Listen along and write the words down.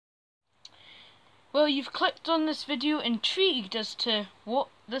Well, you've clicked on this video intrigued as to what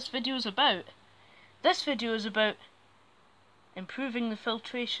this video is about. This video is about improving the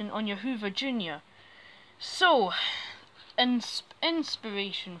filtration on your Hoover Junior. So,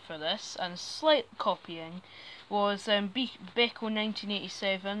 inspiration for this and slight copying was Beko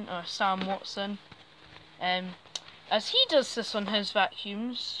 1987 or Sam Watson. As he does this on his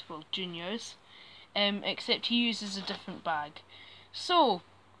vacuums, well, Juniors, except he uses a different bag. So,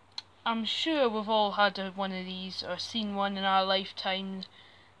 I'm sure we've all had one of these or seen one in our lifetimes.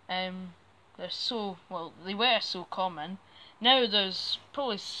 They were so common. Now there's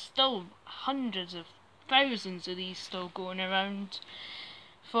probably still hundreds of thousands of these still going around,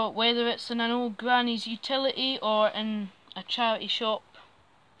 for whether it's in an old granny's utility or in a charity shop.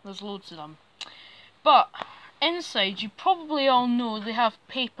 There's loads of them. But inside, you probably all know they have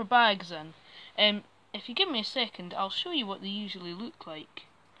paper bags in. If you give me a second, I'll show you what they usually look like.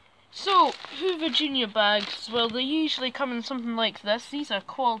 So, Hoover Junior bags, well, they usually come in something like this. These are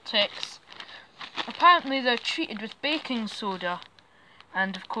Qualtex. Apparently they're treated with baking soda.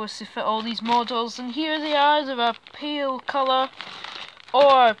 And of course they fit all these models, and here they are. They're a pale colour.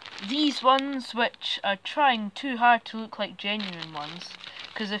 Or these ones, which are trying too hard to look like genuine ones.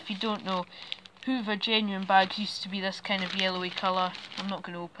 Because if you don't know, Hoover genuine bags used to be this kind of yellowy colour. I'm not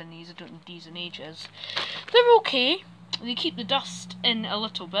going to open these, I don't need these in ages. They're okay. They keep the dust in a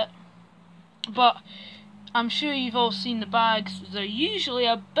little bit. But I'm sure you've all seen the bags. They're usually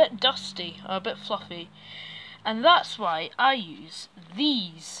a bit dusty or a bit fluffy, and that's why I use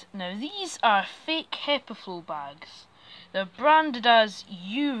these. Now these are fake HEPA bags. They're branded as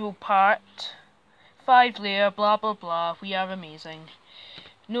Europart 5-layer blah blah blah, we are amazing.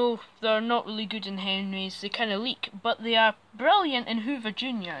 No, they're not really good in Henry's, they kind of leak, but they are brilliant in Hoover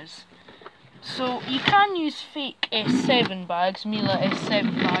Juniors. So you can use fake S7 bags, Miele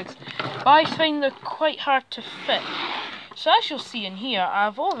S7 bags, but I find they're quite hard to fit. So as you'll see in here,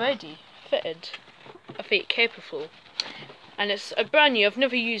 I've already fitted a fake HEPA, and it's a brand new. I've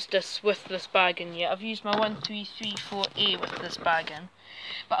never used this with this bag in yet. I've used my 1334A with this bag in,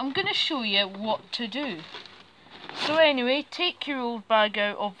 but I'm going to show you what to do. So anyway, take your old bag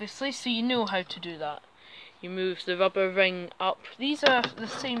out, obviously, so you know how to do that. You move the rubber ring up. These are the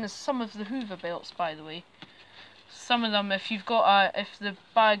same as some of the Hoover belts, by the way. Some of them, if the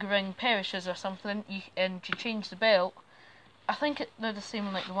bag ring perishes or something, and you change the belt, I think they're the same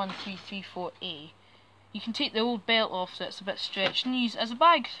on like the 1334A. You can take the old belt off that's a bit stretched and use it as a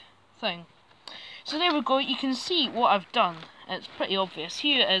bag thing. So there we go. You can see what I've done. It's pretty obvious.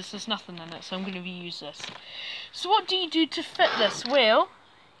 Here it is. There's nothing in it, so I'm going to reuse this. So what do you do to fit this? Well,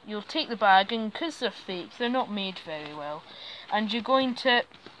 you'll take the bag, and because they're fake, they're not made very well, and you're going to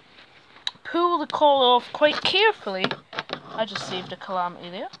pull the collar off quite carefully. I just saved a calamity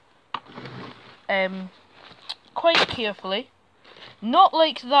there. Quite carefully. Not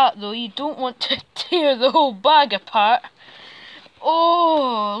like that though, you don't want to tear the whole bag apart.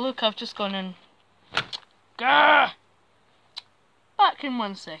 Oh, look, I've just gone in. Gah! Back in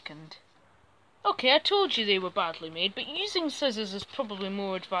 1 second. Okay, I told you they were badly made, but using scissors is probably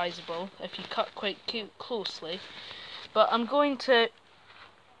more advisable if you cut quite closely. But I'm going to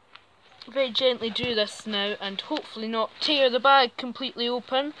very gently do this now and hopefully not tear the bag completely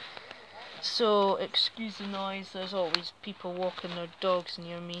open. So, excuse the noise, there's always people walking their dogs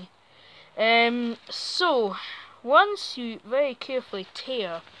near me. So, once you very carefully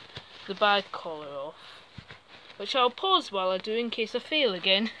tear the bag collar off, which I'll pause while I do in case I fail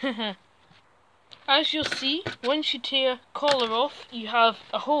again. As you'll see, once you tear collar off, you have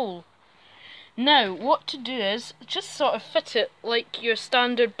a hole. Now, what to do is just sort of fit it like your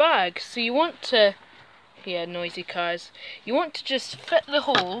standard bag. So you want to, yeah, noisy cars. You want to just fit the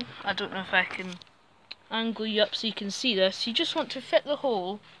hole. I don't know if I can angle you up so you can see this. You just want to fit the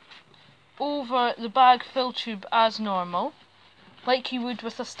hole over the bag fill tube as normal, like you would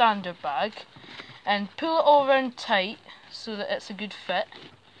with a standard bag, and pull it all around tight so that it's a good fit.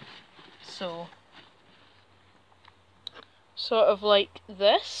 So, sort of like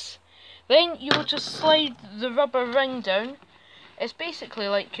this. Then you'll just slide the rubber ring down. It's basically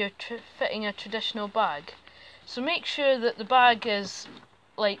like you're fitting a traditional bag. So make sure that the bag is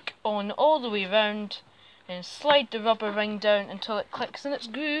like on all the way around, and slide the rubber ring down until it clicks in its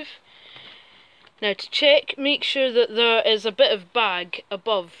groove. Now to check, make sure that there is a bit of bag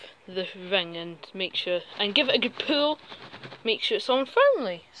above the ring, and make sure, and give it a good pull, make sure it's on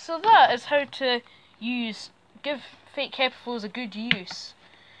firmly. So that is how to give fake HEPA a good use.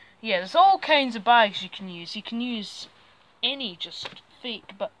 Yeah, there's all kinds of bags you can use. You can use any just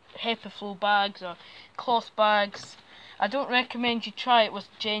fake but HEPA bags or cloth bags. I don't recommend you try it with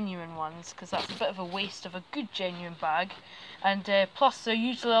genuine ones, because that's a bit of a waste of a good genuine bag. And plus they're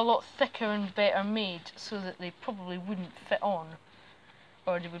usually a lot thicker and better made, so that they probably wouldn't fit on.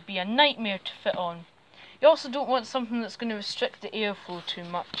 Or they would be a nightmare to fit on. You also don't want something that's going to restrict the airflow too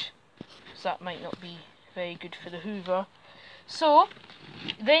much, because that might not be very good for the Hoover. So,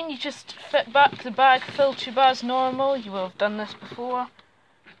 then you just fit back the bag, fill tube as normal, you will have done this before,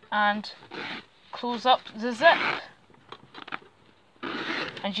 and close up the zip.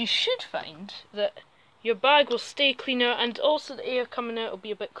 And you should find that your bag will stay cleaner, and also the air coming out will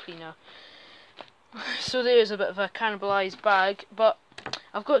be a bit cleaner. So there's a bit of a cannibalised bag, but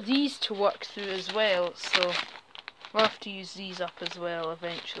I've got these to work through as well, so we'll have to use these up as well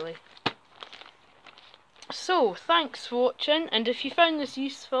eventually. So, thanks for watching, and if you found this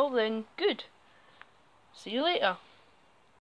useful, then good. See you later.